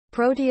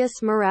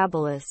Proteus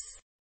mirabilis.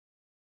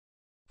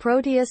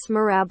 Proteus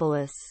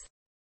mirabilis.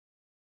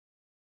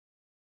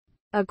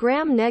 A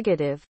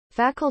gram-negative,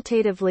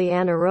 facultatively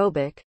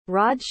anaerobic,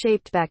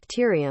 rod-shaped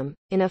bacterium,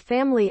 in a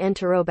family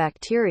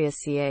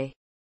Enterobacteriaceae.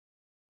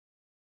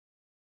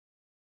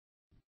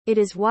 It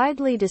is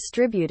widely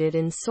distributed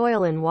in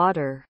soil and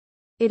water.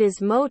 It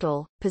is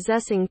motile,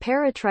 possessing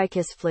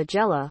peritrichous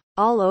flagella,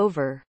 all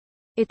over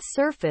its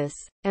surface,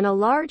 and a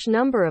large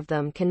number of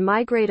them can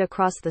migrate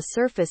across the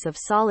surface of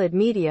solid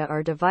media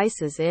or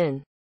devices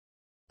in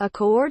a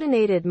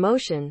coordinated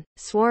motion,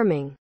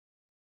 swarming.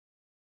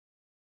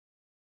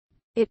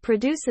 It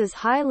produces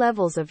high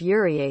levels of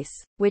urease,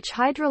 which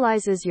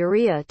hydrolyzes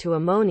urea to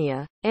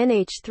ammonia,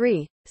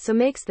 NH3, so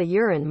makes the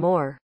urine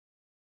more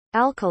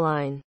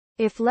alkaline.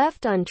 If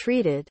left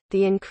untreated,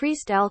 the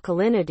increased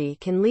alkalinity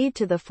can lead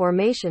to the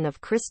formation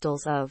of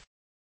crystals of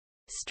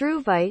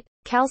struvite,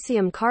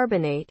 calcium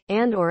carbonate,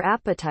 and/or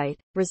apatite,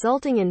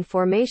 resulting in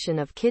formation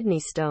of kidney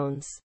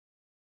stones.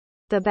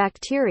 The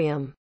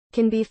bacterium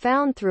can be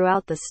found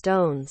throughout the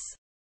stones.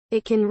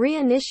 It can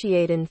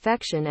reinitiate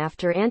infection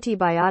after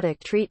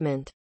antibiotic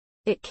treatment.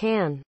 It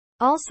can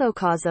also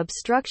cause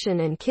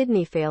obstruction and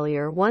kidney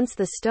failure once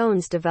the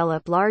stones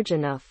develop large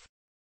enough.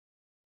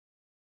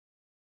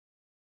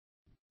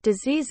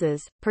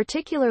 Diseases,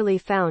 particularly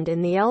found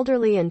in the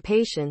elderly and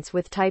patients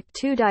with type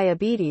 2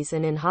 diabetes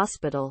and in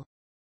hospital.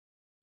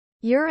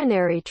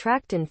 Urinary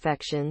tract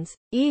infections,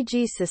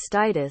 e.g.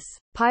 cystitis,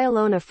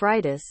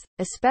 pyelonephritis,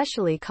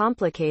 especially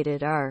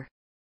complicated are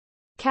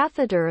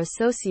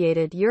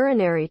catheter-associated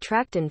urinary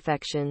tract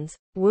infections,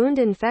 wound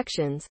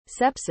infections,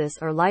 sepsis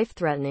or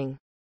life-threatening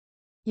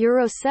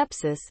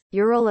urosepsis,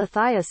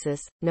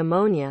 urolithiasis,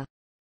 pneumonia.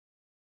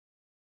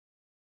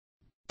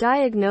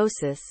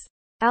 Diagnosis: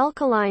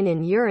 alkaline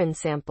in urine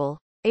sample,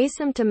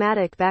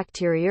 asymptomatic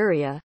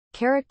bacteriuria,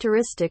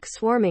 characteristic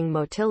swarming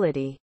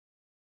motility.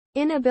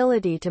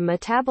 Inability to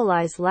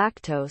metabolize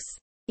lactose,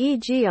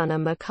 e.g. on a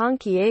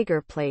McConkey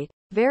agar plate,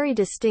 very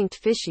distinct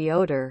fishy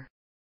odor.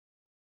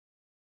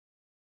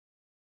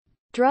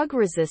 Drug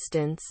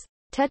resistance,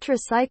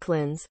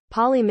 tetracyclines,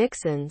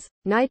 polymyxins,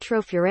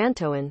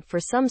 nitrofurantoin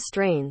for some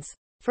strains,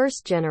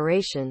 first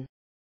generation.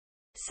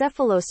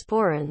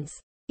 Cephalosporins,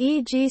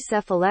 e.g.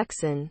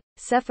 cephalexin,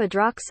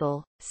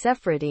 cephadroxil,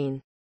 cephridine,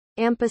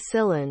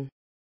 ampicillin.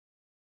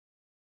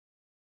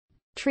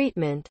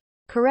 Treatment: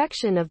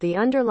 correction of the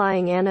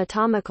underlying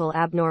anatomical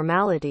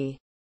abnormality.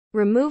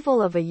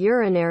 Removal of a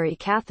urinary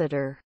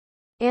catheter.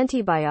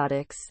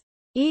 Antibiotics,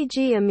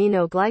 e.g.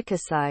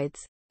 aminoglycosides,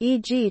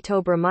 e.g.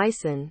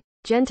 tobramycin,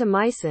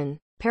 gentamicin,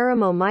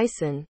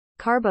 paromomycin,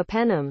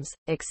 carbapenems,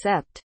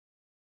 except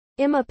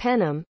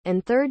imipenem,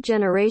 and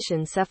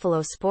third-generation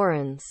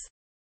cephalosporins.